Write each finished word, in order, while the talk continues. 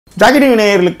Jackie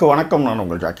நேயர்களுக்கு வணக்கம். நான்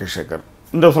உங்கள் ஜாக்கிசேகர்.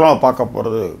 இந்த சொல்ல பார்க்க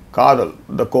போகிறது காதல்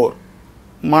த கோர்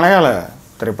மலையாள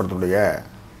திரைப்படத்துடைய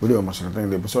வீடியோ விமர்சனத்தை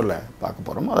இந்த எபிசோடில் பார்க்க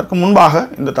போகிறோம். அதற்கு முன்பாக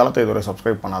இந்த தளத்தை இதுவரை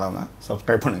சப்ஸ்கிரைப் பண்ணாதவங்க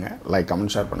சப்ஸ்கிரைப் பண்ணுங்கள், லைக்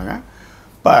கமெண்ட் ஷேர் பண்ணுங்கள்.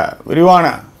 இப்போ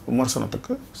விரிவான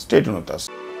விமர்சனத்துக்கு ஸ்டே டியூன் வித் அஸ்.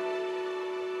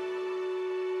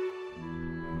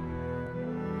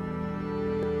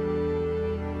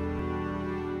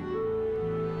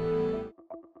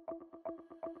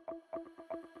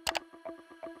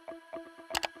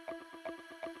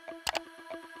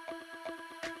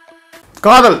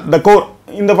 காதல் த கோர்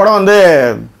இந்த படம் வந்து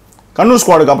கண்ணூர்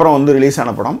ஸ்குவாடுக்கு அப்புறம் வந்து ரிலீஸ்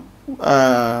ஆன படம்.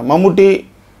 மம்முட்டி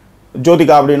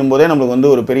ஜோதிகா அப்படின்னும் போதே நம்மளுக்கு வந்து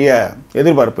ஒரு பெரிய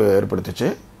எதிர்பார்ப்பு ஏற்படுத்துச்சு.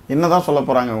 என்ன தான் சொல்ல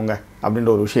போகிறாங்க இவங்க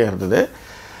அப்படின்ற ஒரு விஷயம் இருந்தது.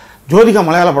 ஜோதிகா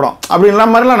மலையாள படம் அப்படின்ற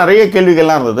மாதிரிலாம் நிறைய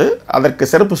கேள்விகள்லாம் இருந்தது.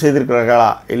 அதற்கு சிறப்பு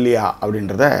செய்திருக்கிறார்களா இல்லையா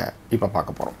அப்படின்றத இப்போ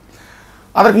பார்க்க போகிறோம்.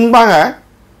 அதற்கு முன்பாக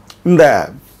இந்த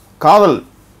காதல்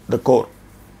த கோர்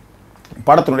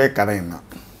படத்தினுடைய கதை என்ன?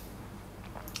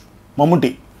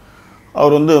 மம்முட்டி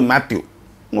அவர் வந்து மேத்யூ,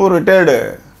 ஒரு ரிட்டையர்டு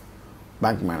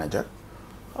பேங்க் மேனேஜர்.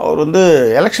 அவர் வந்து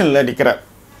எலெக்ஷனில் நிற்கிறார்.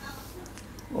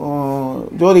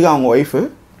 ஜோதிகா அவங்க ஒய்ஃபு.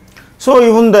 ஸோ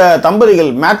இந்த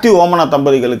தம்பதிகள் மேத்யூ ஓமனா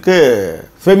தம்பதிகளுக்கு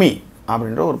ஃபெமி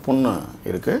அப்படின்ற ஒரு பொண்ணு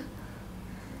இருக்குது.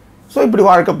 ஸோ இப்படி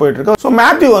வாழ்க்கை போயிட்டுருக்கு. ஸோ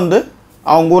மேத்யூ வந்து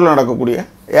அவங்க ஊரில் நடக்கக்கூடிய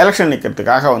எலெக்ஷன்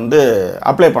நிற்கிறதுக்காக வந்து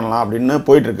அப்ளை பண்ணலாம் அப்படின்னு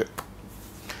போயிட்டுருக்கு.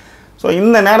 ஸோ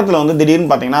இந்த நேரத்தில் வந்து திடீர்னு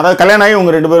பார்த்தீங்கன்னா, அதாவது கல்யாணம் ஆகி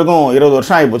உங்கள் 2 பேருக்கும் 20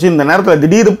 வருஷம் ஆகி போச்சு. இந்த நேரத்தில்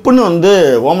திடீர்னு வந்து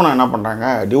ஓமனா என்ன பண்ணுறாங்க,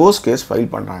 டிவோர்ஸ் கேஸ் ஃபைல்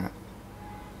பண்ணுறாங்க.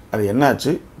 அது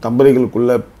என்னாச்சு,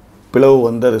 தம்பதிகளுக்குள்ள பிளவு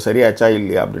வந்து அது சரியாச்சா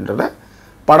இல்லையா அப்படின்றத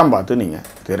படம் பார்த்து நீங்கள்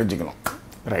தெரிஞ்சுக்கணும்.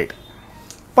 ரைட்.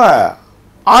 இப்போ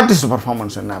ஆர்டிஸ்ட்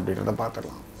பர்ஃபார்மன்ஸ் என்ன அப்படின்றத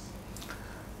பார்த்துக்கலாம்.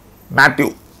 மேத்யூ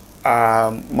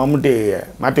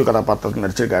மேத்யூ கதாபாத்திரத்தில்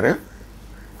நடிச்சிருக்காரு.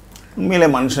 உண்மையிலே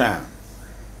மனுஷன்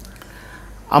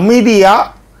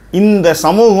அமைதியாக இந்த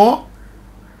சமூகம்,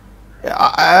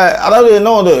 அதாவது என்ன,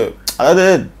 அதாவது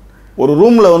ஒரு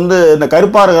ரூமில் வந்து இந்த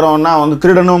கருப்பாக இருக்கிறவன்னா வந்து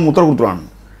திருடனும் முத்திர கொடுத்துருவாங்க.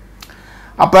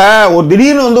 அப்போ ஒரு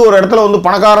திடீர்னு வந்து ஒரு இடத்துல வந்து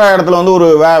பணக்கார இடத்துல வந்து ஒரு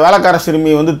வேலைக்கார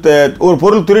சிறுமி வந்து ஒரு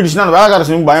பொருள் திருடிச்சுன்னா அந்த வேலைக்கார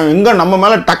சிறுமி பயம், எங்கே நம்ம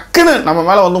மேலே டக்குன்னு நம்ம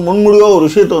மேலே வந்து முன்முடிவாக ஒரு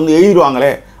விஷயத்தை வந்து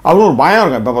எழுதிடுவாங்களே அப்படின்னு ஒரு பயம்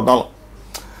இருக்கும். எப்போ பார்த்தாலும்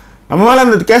நம்ம மேலே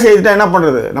இந்த கேஸை எழுதிட்டா என்ன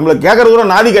பண்ணுறது, நம்மளை கேட்குறது கூட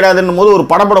நாதி கிடையாதுன்னும் போது ஒரு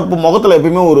படப்படப்பு முகத்தில்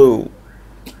எப்பயுமே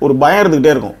ஒரு பயம்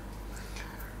இருந்துக்கிட்டே இருக்கும்.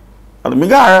 அது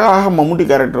மிக அழகாக மம்முட்டி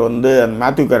கேரக்டர் வந்து அந்த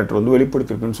மேத்யூ கேரக்டர் வந்து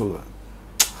வெளிப்படுத்திருக்குன்னு சொல்லுவேன்.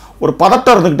 ஒரு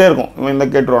பதட்டம் இருந்துக்கிட்டே இருக்கும். இவன் இந்த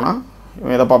கேட்டுருவானா,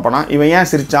 இவன் இதை பார்ப்பானா, இவன் ஏன்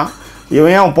சிரித்தான்,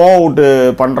 இவன் ஏன் போக விட்டு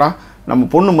பண்ணுறான், நம்ம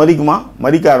பொண்ணு மதிக்குமா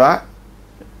மதிக்காதா,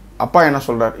 அப்பா என்ன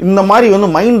சொல்கிறார், இந்த மாதிரி வந்து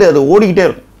மைண்டு அது ஓடிக்கிட்டே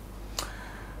இருக்கும்.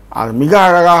 அது மிக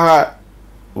அழகாக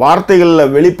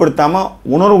வார்த்தைகளில் வெளிப்படுத்தாமல்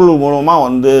உணர்வுகள் மூலமாக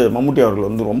வந்து மம்முட்டி அவர்கள்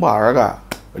வந்து ரொம்ப அழகாக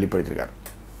வெளிப்படுத்தியிருக்கார்.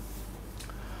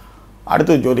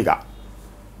 அடுத்து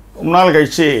முன்னாள்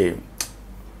கழிச்சு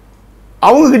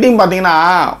அவங்கக்கிட்டையும் பார்த்தீங்கன்னா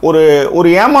ஒரு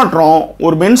ஏமாற்றம்,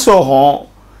 ஒரு மென்சோகம்,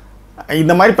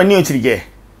 இந்த மாதிரி பண்ணி வச்சிருக்கே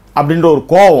அப்படின்ற ஒரு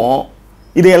கோபம்,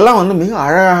 இதையெல்லாம் வந்து மிக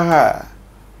அழகாக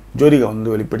ஜோதிகா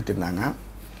வந்து வெளிப்படுத்தியிருந்தாங்க.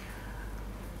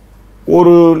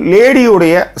 ஒரு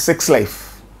லேடியுடைய செக்ஸ் லைஃப்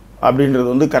அப்படின்றது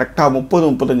வந்து கரெக்டாக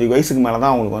 30-35 வயசுக்கு மேலே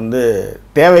தான் அவங்களுக்கு வந்து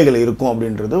தேவைகள் இருக்கும்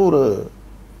அப்படின்றது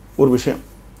ஒரு விஷயம்.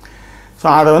 ஸோ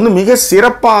அதை வந்து மிக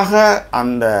சிறப்பாக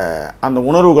அந்த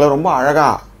உணர்வுகளை ரொம்ப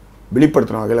அழகாக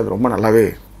வெளிப்படுத்தின வகையில் அது ரொம்ப நல்லாவே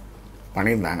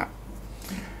பண்ணியிருந்தாங்க.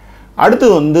 அடுத்து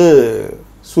வந்து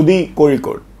சுதி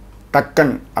கோழிக்கோள்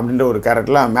டக்கன் அப்படின்ற ஒரு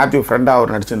கேரக்டரில் மேத்யூ ஃப்ரெண்டாக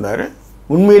அவர் நடிச்சிருந்தார்.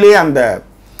 உண்மையிலேயே அந்த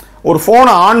ஒரு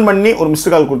ஃபோனை ஆன் பண்ணி ஒரு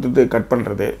மிஸ்டு கால் கொடுத்துட்டு கட்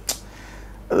பண்ணுறது,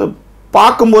 அது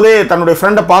பார்க்கும்போதே தன்னுடைய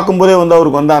ஃப்ரெண்டை பார்க்கும்போதே வந்து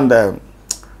அவருக்கு வந்து அந்த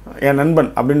என்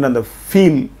நண்பன் அப்படின்ற அந்த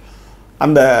ஃபீல்,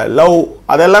 அந்த லவ்,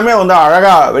 அதெல்லாமே வந்து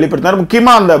அழகாக வெளிப்படுத்தினார்.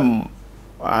 முக்கியமாக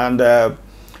அந்த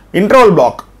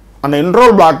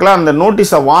இன்ட்ரோல் பிளாக்கில் அந்த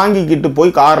நோட்டீஸை வாங்கிக்கிட்டு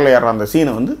போய் காரில் ஏறுற அந்த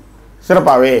சீனை வந்து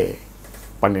சிறப்பாகவே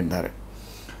பண்ணியிருந்தார்.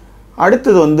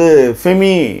 அடுத்தது வந்து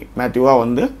ஃபெமி மேத்யூவாக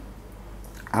வந்து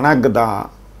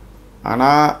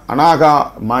அனாகா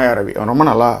மாயாரவி ரொம்ப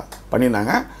நல்லா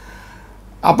பண்ணியிருந்தாங்க.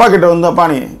 அப்பா கிட்ட வந்து, அப்பா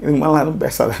நீ இதுக்கு மேலே எதுவும்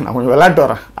பேசாத, நான் கொஞ்சம் விளையாட்டு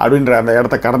வரேன் அப்படின்ற அந்த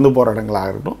இடத்த கடந்து போகிற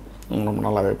இடங்களாக இருக்கட்டும் ரொம்ப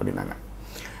நல்லாவே பண்ணியிருந்தாங்க.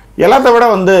 எல்லாத்த விட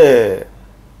வந்து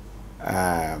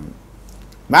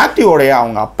மேத்யூவோடைய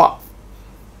அவங்க அப்பா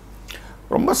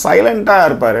ரொம்ப சைலண்ட்டாக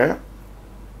இருப்பார்.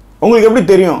 உங்களுக்கு எப்படி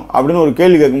தெரியும் அப்படின்னு ஒரு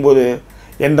கேள்வி கேட்கும்போது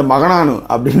எந்த மகனானு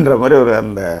அப்படின்ற மாதிரி ஒரு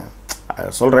அந்த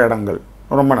சொல்கிற இடங்கள்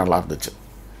ரொம்ப நல்லா இருந்துச்சு.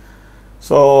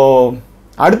 ஸோ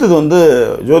அடுத்தது வந்து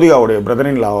ஜோதிகாவுடைய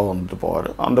பிரதரின் லாவை வந்துட்டு போவார்.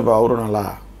 அவரும் நல்லா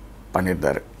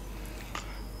பண்ணியிருந்தார்.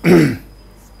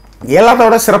 எல்லாத்த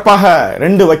விட சிறப்பாக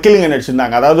 2 வக்கீலுங்க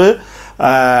நடிச்சிருந்தாங்க. அதாவது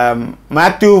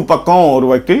மேத்யூ பக்கம் ஒரு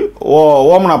வக்கீல்,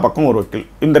 ஓமனா பக்கம் ஒரு வக்கீல்.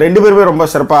 இந்த 2 பேருமே ரொம்ப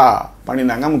சிறப்பாக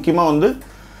பண்ணியிருந்தாங்க. முக்கியமாக வந்து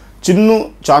சின்னு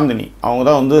சாந்தினி அவங்க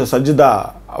தான் வந்து சஜிதா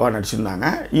நடிச்சிருந்தாங்க.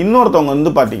 இன்னொருத்தவங்க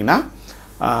வந்து பார்த்திங்கன்னா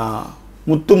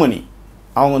முத்துமணி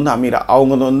அவங்க வந்து அமீரா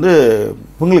அவங்க வந்து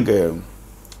இவங்களுக்கு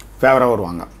ஃபேவராக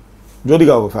வருவாங்க,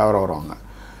 ஜோதிகாவுக்கு ஃபேவராக வருவாங்க.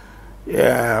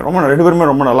 ரொம்ப 2 பேருமே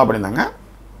ரொம்ப நல்லா பண்ணியிருந்தாங்க,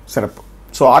 சிறப்பு.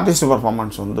 ஸோ ஆர்டிஸ்ட்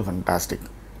பர்ஃபார்மன்ஸ் வந்து ஃபண்டாஸ்டிக்,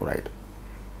 ரைட்.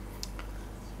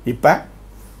 இப்போ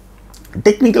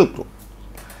டெக்னிக்கல் க்ரூ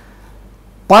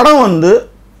படம் வந்து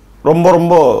ரொம்ப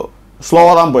ரொம்ப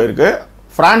ஸ்லோவாக தான் போயிருக்கு.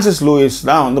 ஃப்ரான்சிஸ் லூயிஸ்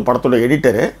தான் வந்து படத்தோட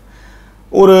எடிட்டரு.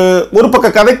 ஒரு பக்க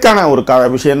கதைக்கான ஒரு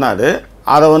விஷயந்தான் அது.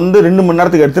 அதை வந்து 2 மணி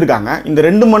நேரத்துக்கு எடுத்திருக்காங்க. இந்த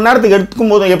 2 மணி நேரத்துக்கு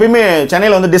எடுத்துக்கும் போது எப்பயுமே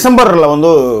சென்னையில் வந்து டிசம்பரில் வந்து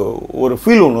ஒரு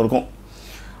ஃபீல் ஒன்று இருக்கும்.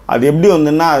 அது எப்படி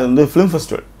வந்துன்னா அது வந்து ஃபிலிம்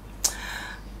ஃபெஸ்டிவல்.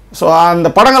 ஸோ அந்த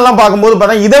படங்கள்லாம் பார்க்கும்போது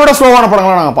பார்த்தா இதை விட ஸ்லோவான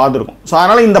படங்கள்லாம் நாங்கள் பார்த்துருக்கோம். ஸோ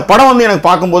அதனால் இந்த படம் வந்து எனக்கு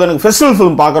பார்க்கும்போது எனக்கு ஃபெஸ்டிவல்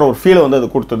ஃபிலிம் பார்க்குற ஒரு ஃபீலை வந்து அது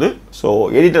கொடுத்தது. ஸோ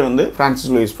எடிட்டர் வந்து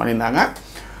ஃப்ரான்சிஸ் லூயிஸ் பண்ணியிருந்தாங்க.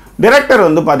 டைரக்டர்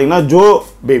வந்து பார்த்திங்கன்னா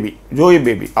ஜோயி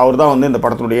பேபி அவர் தான் வந்து இந்த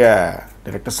படத்தினுடைய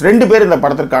டைரக்டர்ஸ். 2 பேர் இந்த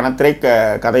படத்திற்கான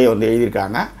கதையை வந்து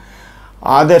எழுதியிருக்காங்க.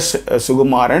 ஆதர்ஷ்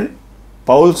சுகுமாரன்,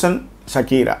 பவுல்சன்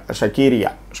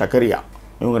ஷக்கரியா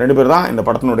இவங்க 2 பேர் தான் இந்த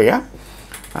படத்தினுடைய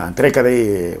திரைக்கதை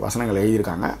வசனங்கள்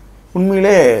எழுதியிருக்காங்க.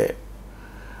 உண்மையிலே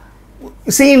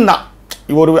சீன் தான்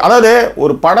அதாவது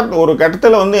ஒரு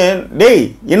கட்டத்தில் வந்து டேய்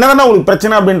என்னதானே உங்களுக்கு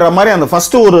பிரச்சனை அப்படின்ற மாதிரி அந்த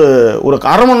ஃபஸ்ட்டு ஒரு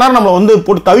அரை மணி நேரம் நம்மளை வந்து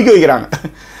போட்டு தவிக்க வைக்கிறாங்க.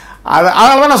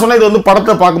 அதனால தான் நான் சொன்னேன், இது வந்து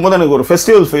படத்தை பார்க்கும்போது எனக்கு ஒரு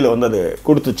ஃபெஸ்டிவல் ஃபீல் வந்து அது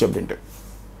கொடுத்துச்சு அப்படின்ட்டு.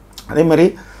 அதே மாதிரி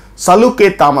சலுகே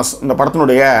தாமஸ் இந்த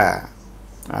படத்தினுடைய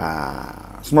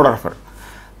சினிமாட்டோகிராஃபர்.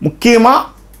 முக்கியமாக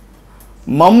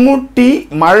மம்முட்டி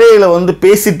மழையில் வந்து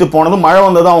பேசிட்டு போனது, மழை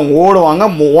வந்தது அவங்க ஓடுவாங்க,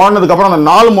 ஓடினதுக்கப்புறம் அந்த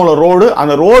 4 மூலை ரோடு,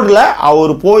 அந்த ரோடில்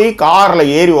அவர் போய்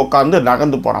காரில் ஏறி உட்காந்து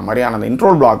நகர்ந்து போகிற மாதிரியான அந்த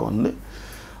இன்ட்ரோல் பிளாக் வந்து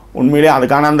உண்மையிலே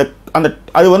அதுக்கான அந்த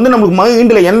அது வந்து நம்மளுக்கு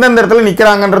மைண்டில் எந்தெந்த இடத்துல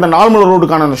நிற்கிறாங்கன்ற 4 மூலை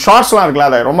ரோடுக்கான அந்த ஷார்ட்ஸ்லாம் இருக்குல்ல,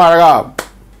 அதை ரொம்ப அழகாக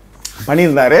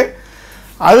பண்ணியிருந்தார்.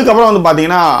 அதுக்கப்புறம் வந்து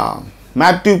பார்த்தீங்கன்னா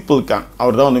மேத்யூ புல்கான்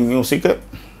அவர் தான் வந்து மியூசிக்கு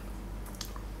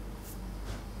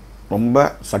ரொம்ப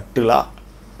சட்டிலாக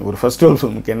ஒரு ஃபெஸ்டிவல்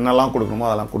ஃபிலிமுக்கு என்னெல்லாம் கொடுக்கணுமோ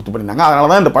அதெல்லாம் கொடுத்து பண்ணியிருந்தாங்க. அதனால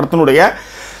தான் இந்த படத்தினுடைய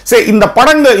இந்த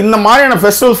படங்கள் இந்த மாதிரியான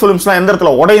ஃபெஸ்டிவல் ஃபிலிம்ஸ்லாம் எந்த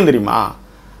இடத்துல உடையும் தெரியுமா?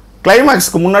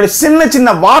 கிளைமேக்ஸ்க்கு முன்னாடி சின்ன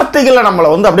சின்ன வார்த்தைகளை நம்மளை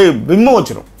வந்து அப்படியே விம்ம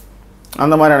வச்சிடும்.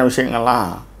 அந்த மாதிரியான விஷயங்கள்லாம்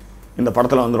இந்த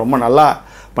படத்தில் வந்து ரொம்ப நல்லா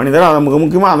பண்ணித்தர. அது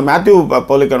முக்கியமாக அந்த மேத்யூ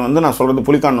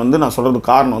புலிகான் வந்து நான் சொல்கிறது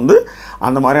காரணம் வந்து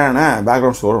அந்த மாதிரியான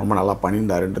பேக்ரவுண்ட் ஸ்கோர் ரொம்ப நல்லா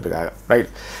பண்ணியிருந்தாருன்றதுக்காக, ரைட்.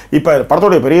 இப்போ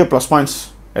படத்தோடைய பெரிய ப்ளஸ் பாயிண்ட்ஸ்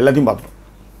எல்லாத்தையும் பார்த்துட்டோம்.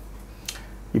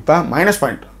 இப்போ minus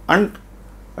point and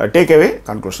take away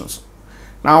conclusions.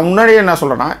 நான் முன்னாடியே என்ன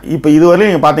சொல்கிறேன்னா, இப்போ இதுவரையும்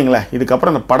நீங்கள் பார்த்தீங்களே,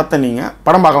 இதுக்கப்புறம் இந்த படத்தை நீங்கள்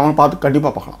படம் பார்க்கலாம்,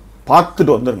 கண்டிப்பாக பார்க்கலாம்,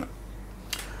 பார்த்துட்டு வந்துடுங்க.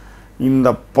 இந்த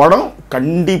படம்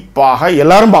கண்டிப்பாக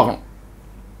எல்லாரும் பார்க்கணும்,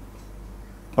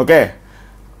 ஓகே.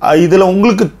 இதில்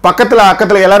உங்களுக்கு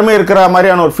அக்கத்தில் எல்லாருமே இருக்கிற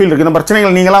மாதிரியான ஒரு ஃபீல் இருக்குது. இந்த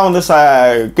பிரச்சனைகள் நீங்களாம் வந்து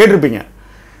கேட்டிருப்பீங்க.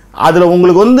 அதில்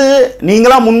உங்களுக்கு வந்து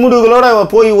நீங்களாம் முன்முடிவுகளோட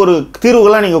போய் ஒரு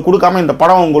தீர்வுகள்லாம் நீங்கள் கொடுக்காம இந்த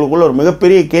படம் உங்களுக்குள்ள ஒரு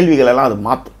மிகப்பெரிய கேள்விகளெல்லாம் அது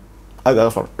மாற்றும்.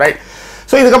 அதுக்காக சொல்கிறேன், ரைட்.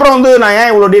 ஸோ இதுக்கப்புறம் வந்து நான் ஏன்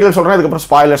இவ்வளோ டீட்டெயில் சொல்கிறேன், இதுக்கப்புறம்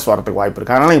ஸ்பாய்லர்ஸ் வரதுக்கு வாய்ப்பு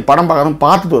இருக்குது. அதனால் நீங்கள் படம்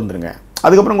பார்த்துட்டு வந்துடுங்க.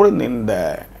 அதுக்கப்புறம் கூட இந்த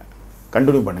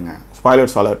கண்டினியூ பண்ணுங்கள்.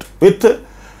 Spoilers alert with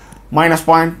minus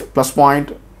point, plus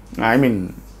point, I mean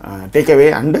take away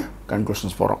and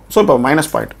conclusions போகிறோம். ஸோ இப்போ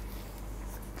மைனஸ் பாயிண்ட்,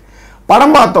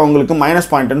 படம் பார்த்தவங்களுக்கு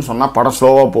மைனஸ் பாயிண்ட்டுன்னு சொன்னால் படம்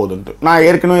ஸ்லோவாக போகுதுன்ட்டு. நான்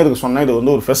ஏற்கனவே இதுக்கு சொன்னேன், இது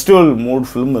வந்து ஒரு ஃபெஸ்டிவல் மூட்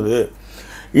ஃபிலிம். இது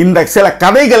இந்த சில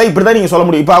கதைகளை இப்படி தான் நீங்கள் சொல்ல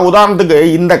முடியும். இப்போ உதாரணத்துக்கு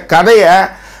இந்த கதையை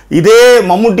இதே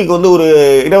மம்முட்டிக்கு வந்து ஒரு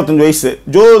 25 வயசு,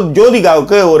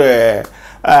 ஜோதிகாவுக்கு ஒரு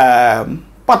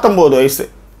 19 வயசு,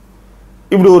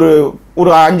 இப்படி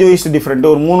ஒரு 5 வயசு டிஃப்ரெண்ட்,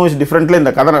 ஒரு 3 வயசு டிஃப்ரெண்ட்டில்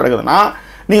இந்த கதை நடக்குதுன்னா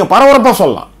நீங்கள் பரபரப்பாக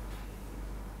சொல்லலாம்.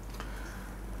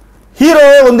 ஹீரோ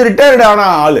வந்து ரிட்டையர்டு ஆன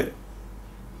ஆள்,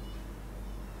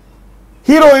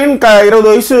 ஹீரோயின் 20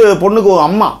 வயசு பொண்ணுக்கு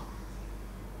அம்மா,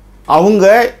 அவங்க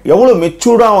எவ்வளோ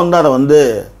மெச்சூர்டாக வந்து அதை வந்து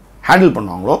ஹேண்டில்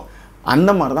பண்ணுவாங்களோ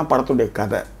அந்த மாதிரி தான் படத்துடைய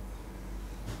கதை.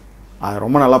 அது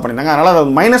ரொம்ப நல்லா பண்ணியிருந்தாங்க. அதனால்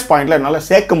அதை மைனஸ் பாயிண்டில் என்னால்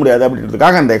சேர்க்க முடியாது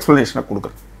அப்படின்றதுக்காக அந்த எக்ஸ்ப்ளனேஷனை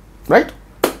கொடுக்குறேன், right.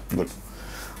 Good.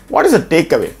 What is a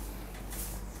take away?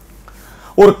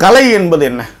 ஒரு கலை என்பது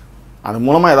என்ன? அது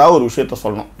மூலமாக ஏதாவது ஒரு விஷயத்த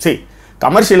சொல்லணும். சரி,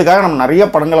 கமர்ஷியலுக்காக நம்ம நிறைய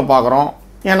படங்களை பார்க்குறோம்,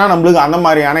 ஏன்னா நம்மளுக்கு அந்த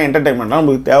மாதிரியான என்டர்டெயின்மெண்ட்லாம்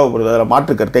நம்மளுக்கு தேவைப்படுது, அதில்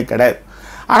மாற்று கருத்தே கிடையாது.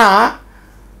 ஆனால்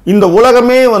இந்த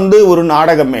உலகமே வந்து ஒரு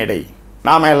நாடக மேடை,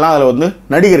 நாம் எல்லாம் அதில் வந்து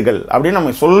நடிகர்கள் அப்படின்னு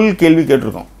நம்ம கேள்வி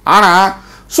கேட்டிருக்கோம். ஆனால்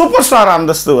சூப்பர் ஸ்டார்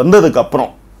அந்தஸ்து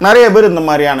வந்ததுக்கப்புறம் நிறைய பேர் இந்த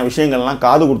மாதிரியான விஷயங்கள்லாம்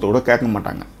காது கொடுத்து கூட கேட்க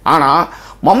மாட்டாங்க. ஆனால்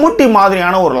மம்முட்டி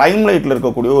மாதிரியான ஒரு லைம்லைட்டில்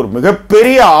இருக்கக்கூடிய ஒரு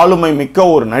மிகப்பெரிய ஆளுமை மிக்க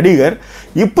ஒரு நடிகர்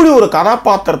இப்படி ஒரு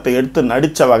கதாபாத்திரத்தை எடுத்து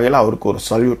நடித்த வகையில் அவருக்கு ஒரு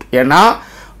சல்யூட். ஏன்னா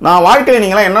நான் வாழ்க்கையில்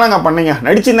நீங்களாம் என்னங்க பண்ணீங்க,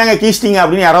 நடிச்சிருந்தாங்க கீச்சிட்டிங்க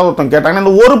அப்படின்னு யாராவது ஒருத்தன் கேட்டாங்கன்னா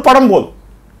இந்த ஒரு படம் போதும்.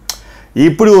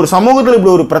 இப்படி ஒரு சமூகத்தில்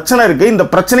இப்படி ஒரு பிரச்சனை இருக்குது, இந்த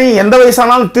பிரச்சனையை எந்த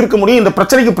வயசானாலும் தீர்க்க முடியும், இந்த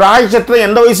பிரச்சனைக்கு பிராயச்சத்தில்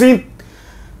எந்த வயசுலையும்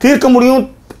தீர்க்க முடியும்,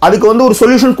 அதுக்கு வந்து ஒரு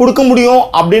சொல்யூஷன் கொடுக்க முடியும்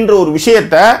அப்படின்ற ஒரு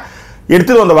விஷயத்தை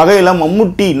எடுத்துகிட்டு வந்த வகையில்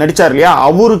மம்முட்டி நடித்தார் இல்லையா,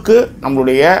 அவருக்கு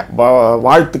நம்மளுடைய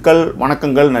வாழ்த்துக்கள்,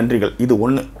 வணக்கங்கள், நன்றிகள். இது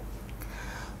ஒன்று.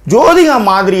 ஜோதிகா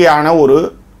மாதிரியான ஒரு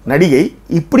நடிகை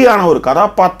இப்படியான ஒரு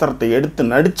கதாபாத்திரத்தை எடுத்து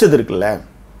நடித்தது இருக்குல்ல,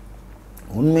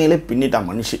 உண்மையிலே பின்னிட்டா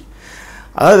மனுஷி.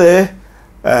 அதாவது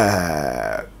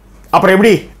அப்புறம்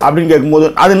எப்படி அப்படின்னு கேட்கும்போது,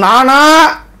 அது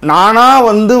நானா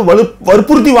வந்து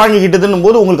வற்புறுத்தி வாங்கிக்கிட்டதுன்னும்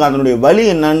போது உங்களுக்கு அதனுடைய வலி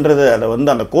என்னன்றது அதை வந்து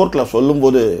அந்த கோர்ட்டில்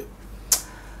சொல்லும்போது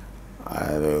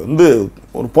அது வந்து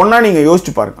ஒரு பொண்ணாக நீங்கள்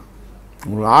யோசிச்சு பாருங்க.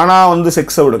 உங்களுக்கு ஆனால் வந்து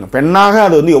செக்ஸை விடுங்க, பெண்ணாக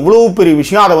அது வந்து எவ்வளோ பெரிய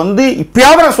விஷயம். அதை வந்து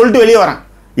இப்பயாவது நான் சொல்லிட்டு வெளியே வரேன்.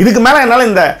 இதுக்கு மேலே என்னால்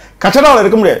இந்த கச்சடாவில்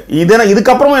இருக்க முடியாது.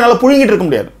 இதுக்கப்புறமா என்னால் புழுங்கிட்டு இருக்க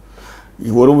முடியாது.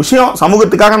 ஒரு விஷயம்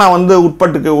சமூகத்துக்காக நான் வந்து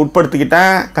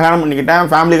உட்படுத்திக்கிட்டேன், கல்யாணம் பண்ணிக்கிட்டேன்,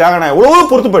 ஃபேமிலிக்காக நான் எவ்வளோ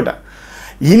பொறுத்து போயிட்டேன்.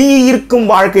 இனி இருக்கும்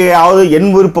வாழ்க்கையாவது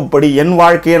என் விருப்பப்படி என்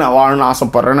வாழ்க்கையை நான் வாழணும்னு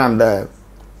ஆசைப்பட்றேன்னு அந்த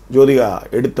ஜோதிகா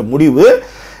எடுத்த முடிவு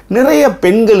நிறைய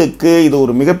பெண்களுக்கு இது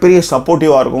ஒரு மிகப்பெரிய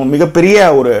சப்போர்ட்டிவாக இருக்கும், மிகப்பெரிய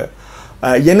ஒரு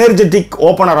எனர்ஜெட்டிக்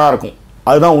ஓப்பனராக இருக்கும்.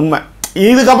 அதுதான் உண்மை.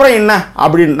 இதுக்கப்புறம் என்ன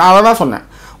அப்படின்னு நான் அதை தான் சொன்னேன்.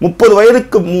 30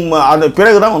 வயதுக்கு அது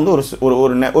பிறகு தான் வந்து ஒரு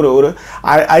ஒரு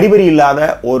அறிகுறி இல்லாத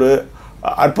ஒரு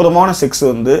அற்புதமான செக்ஸ்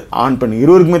வந்து ஆண் பெண்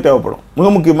இருவருக்குமே தேவைப்படும். மிக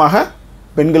முக்கியமாக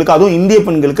பெண்களுக்கு, அதுவும் இந்திய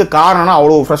பெண்களுக்கு. காரணம்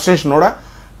அவ்வளோ ஃப்ரஸ்ட்ரேஷனோட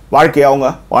வாழ்க்கையை அவங்க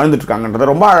வாழ்ந்துட்டுருக்காங்கன்றதை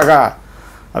ரொம்ப அழகாக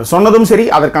அது சொன்னதும் சரி,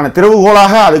 அதற்கான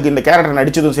திறவுகோலாக அதுக்கு இந்த கேரக்டர்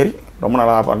நடித்ததும் சரி, ரொம்ப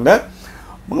நல்லா பாருங்க.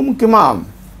 மிக முக்கியமாக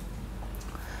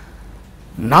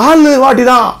 4 வாட்டி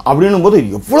தான் அப்படின்னும் போது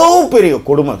எவ்வளோ பெரிய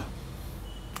கொடுமை அது,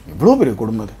 எவ்வளோ பெரிய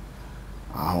கொடுமை அது.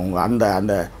 அவங்க அந்த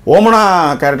அந்த ஓமனா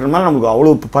கேரக்டர் மேலே நம்மளுக்கு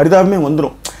அவ்வளோ பரிதாபமே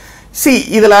வந்துடும்.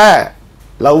 இதில்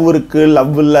லவ் இருக்குது,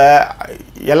 லவ் இல்லை,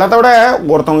 எல்லாத்த விட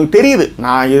ஒருத்தவங்களுக்கு தெரியுது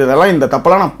நான் இதெல்லாம் இந்த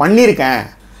தப்பெல்லாம் நான் பண்ணியிருக்கேன்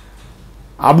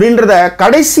அப்படின்றத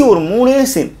கடைசி ஒரு 3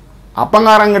 சீன்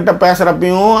அப்பங்காரங்கிட்ட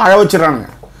பேசுகிறப்பையும் அழ வச்சிடறானுங்க.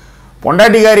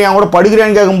 பொண்டாட்டிக்காரி அவன் கூட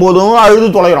படிக்கிறேன்னு கேட்கும்போதும் அழுது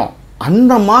தொலைகிறோம்.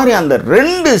 அந்த மாதிரி அந்த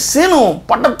 2 சீனும்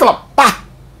படத்தில்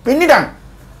பின்னிட்டாங்க.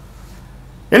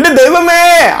 என்ன தெய்வமே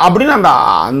அப்படின்னு அந்த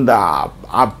அந்த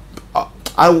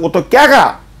ஒருத்த கேட்க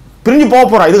பிரிஞ்சு போக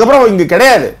போகிறான். இதுக்கப்புறம் இங்கே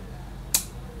கிடையாது.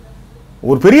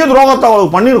 ஒரு பெரிய துரோகத்தை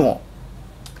அவளுக்கு பண்ணியிருக்கோம்.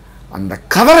 அந்த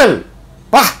கதறல்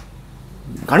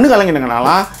கண்ணு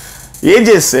கலங்கினங்கனாலாம்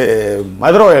ஏஜஸ்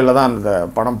மதுரையில் தான் அந்த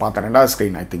படம் பார்த்தேன், 2வது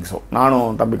ஸ்க்ரீன் ஐ திங்க் ஸோ.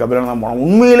 நானும் தம்பி கபிலன் தான் போனோம்.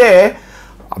 உண்மையிலே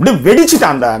அப்படியே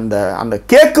வெடிச்சிட்டான். அந்த அந்த அந்த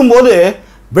கேட்கும்போது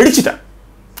வெடிச்சிட்டான்.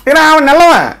 ஏன்னா அவன்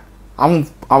நல்லவன்,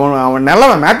 அவன்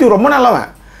நல்லவன், மேத்யூ ரொம்ப நல்லவன்.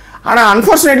 ஆனால்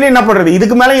அன்ஃபார்ச்சுனேட்லி என்ன பண்ணுறது,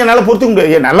 இதுக்கு மேலே என்னால் பொறுத்துக்க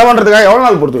முடியாது. நல்லவன்றதுக்காக எவ்வளோ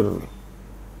நாள் பொறுத்துக்கிறது?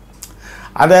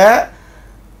 அதை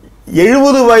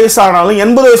 70 வயசானாலும்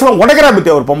 80 வயசுல உடைக்கிறா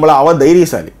பற்றி ஒரு பொம்பளை, அவள்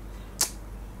தைரியசாலி.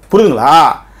 புரியுதுங்களா?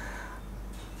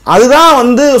 அதுதான்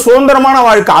வந்து சுதந்திரமான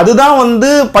வாழ்க்கை, அதுதான் வந்து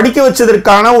படிக்க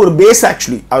வச்சதற்கான ஒரு பேஸ்.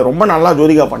 ஆக்சுவலி அது ரொம்ப நல்லா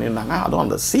ஜோதிகா பண்ணியிருந்தாங்க. அதுவும்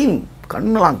அந்த சீன்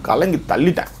கண்ணெல்லாம் கலங்கி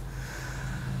தள்ளிட்டேன்.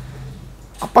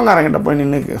 அப்பங்காரங்கிட்ட போய்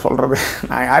நின்று சொல்கிறது,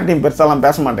 நான் யார்கிட்டையும் பெருசாலாம்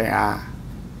பேச மாட்டேயா,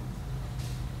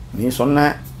 நீ சொன்ன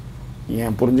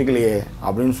ஏன் புரிஞ்சுக்கலையே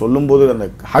அப்படின்னு சொல்லும்போது அந்த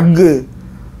ஹக்கு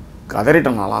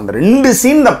கதறிட்டனால அந்த 2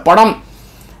 சீன் இந்த படம்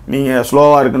நீங்கள்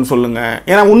ஸ்லோவாக இருக்குன்னு சொல்லுங்கள்.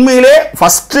 ஏன்னா உண்மையிலே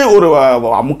ஃபஸ்ட்டு ஒரு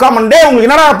 3/4 மணி நேரம் உங்களுக்கு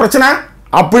என்னடா பிரச்சனை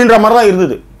அப்படின்ற மாதிரி தான்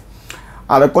இருந்தது.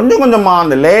 அதை கொஞ்சம் கொஞ்சமாக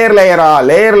அந்த லேயர்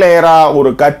லேயராக ஒரு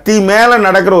கத்தி மேலே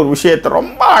நடக்கிற ஒரு விஷயத்தை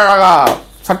ரொம்ப அழகாக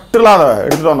சட்டிலாக அதை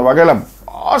எடுத்துகிட்டு வந்த வகையில்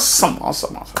awesome.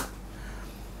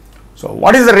 So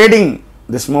what is the rating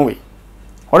this movie?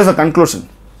 What is the conclusion?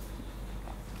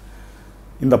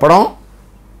 இந்த படம்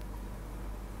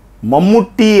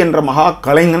மம்முட்டி என்ற மகா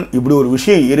கலைஞன் இப்படி ஒரு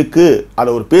விஷயம் இருக்குது, அதை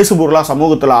ஒரு பேசுபொருளாக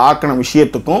சமூகத்தில் ஆக்கின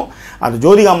விஷயத்துக்கும், அது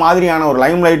ஜோதிகா மாதிரியான ஒரு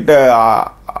லைம்லைட்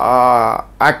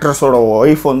ஆக்ட்ரஸோட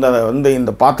ஒய்ஃப் வந்து அதை வந்து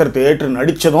இந்த பாத்திரத்தை ஏற்று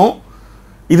நடித்ததும்,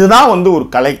 இதுதான் வந்து ஒரு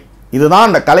கலை, இதுதான்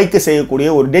அந்த கலைக்கு செய்யக்கூடிய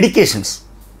ஒரு டெடிகேஷன்ஸ்.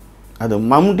 அது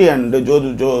மம்முட்டி அண்ட்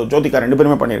ஜோதிகா 2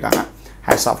 பேருமே பண்ணியிருக்காங்க.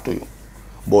 Hats off to you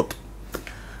both.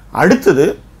 அடுத்தது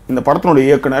இந்த படத்தினுடைய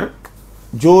இயக்குனர்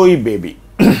ஜோய் பேபி.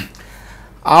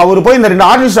 அவர் போய் இந்த 2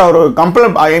 ஆர்டிஸ்ட் அவர்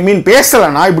கம்ப்ளைண்ட்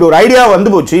பேசலைன்னா இப்படி ஒரு ஐடியா வந்து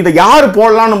போச்சு. இதை யார்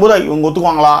போடலான்னு போது இவங்க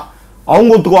ஒத்துக்குவாங்களா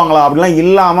அவங்க ஒத்துக்குவாங்களா அப்படிலாம்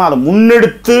இல்லாமல் அதை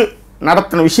முன்னெடுத்து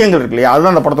நடத்தின விஷயங்கள் இருக்கு இல்லையா,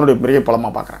 அதுதான் அந்த படத்தினுடைய பெரிய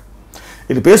பலமாக பார்க்குறேன்.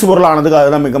 இது பேசுபொருளானதுக்கு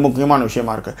அதுதான் மிக முக்கியமான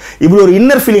விஷயமா இருக்குது. இப்படி ஒரு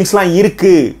இன்னர் ஃபீலிங்ஸ்லாம்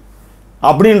இருக்குது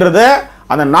அப்படின்றத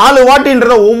அந்த 4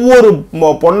 வாட்டின்றத ஒவ்வொரு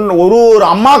ஒரு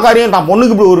அம்மா காரியம் தான்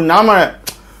பொண்ணுக்கு இப்படி ஒரு நிலைமை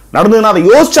நடந்ததுன்னா அதை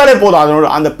யோசிச்சாலே போதும், அதனோட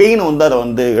அந்த பெயினை வந்து அதை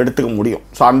வந்து எடுத்துக்க முடியும்.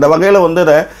 ஸோ அந்த வகையில் வந்து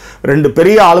அதை 2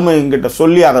 பெரிய ஆளுமைங்கிட்ட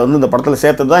சொல்லி அதை வந்து இந்த படத்தில்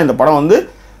சேர்த்தது தான் இந்த படம் வந்து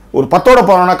ஒரு 10ஓட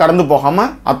 11 கடந்து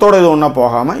போகாமல், அத்தோட இது ஒன்றா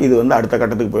போகாமல் இது வந்து அடுத்த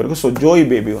கட்டத்துக்கு போயிருக்கு. ஸோ ஜோய்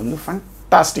பேபி வந்து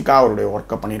ஃபண்டாஸ்டிக்காக அவருடைய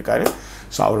ஒர்க்கை பண்ணியிருக்காரு.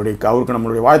 ஸோ அவருக்கு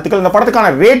நம்மளுடைய வாழ்த்துக்கள். இந்த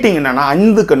படத்துக்கான ரேட்டிங் என்னென்னா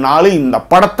 5க்கு 4. இந்த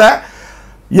படத்தை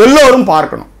எல்லோரும்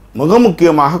பார்க்கணும். மிக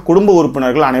முக்கியமாக குடும்ப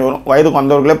உறுப்பினர்கள் அனைவரும் வயதுக்கு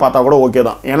வந்தவர்களே பார்த்தா கூட ஓகே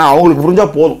தான். ஏன்னா அவங்களுக்கு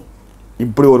புரிஞ்சால் போதும்.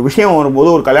 இப்படி ஒரு விஷயம் வரும்போது,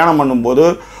 ஒரு கல்யாணம் பண்ணும்போது,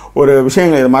 ஒரு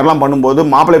விஷயங்கள் இது மாதிரிலாம் பண்ணும்போது,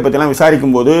 மாப்பிள்ளை பற்றிலாம்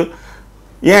விசாரிக்கும்போது,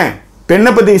 ஏன்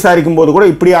பெண்ணை பற்றி விசாரிக்கும் போது கூட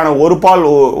இப்படியான ஒரு பால்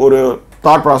ஒரு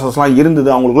தாட் ப்ராசஸ்லாம் இருந்தது,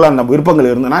 அவங்களுக்குள்ள அந்த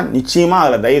விருப்பங்கள் இருந்ததுன்னா நிச்சயமாக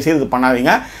அதில் தயவுசெய்து இது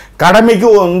பண்ணாதீங்க. கடமைக்கு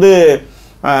வந்து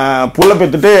புள்ள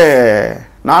பெற்றுட்டு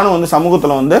நானும் வந்து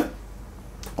சமூகத்தில் வந்து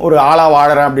ஒரு ஆளாக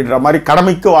வாழறேன் அப்படின்ற மாதிரி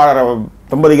கடமைக்கு வாழற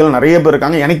தம்பதிகள் நிறைய பேர்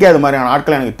இருக்காங்க. எனக்கே அது மாதிரியான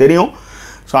ஆட்கள் எனக்கு தெரியும்.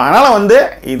 ஸோ அதனால் வந்து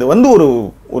இது வந்து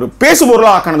ஒரு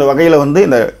பேசுபொருளாக ஆக்கினது வகையில் வந்து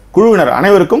இந்த குழுவினர்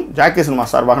அனைவருக்கும் ஜாக்கி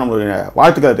சினிமாஸ் சார்பாக நம்மளுடைய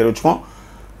வாழ்த்துக்களை தெரிவிச்சுக்கோம்.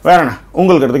 வேற என்ன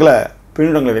உங்களுக்கு இடத்துக்குள்ள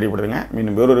பின்னடங்களை தெரியப்படுதுங்க.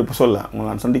 மீண்டும் வேறொரு எபிசோடில் உங்களை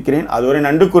நான் சந்திக்கிறேன். அதுவரை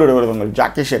நன்றி கூறிய உங்கள்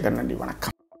ஜாக்கிசேகர். நன்றி,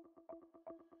 வணக்கம்.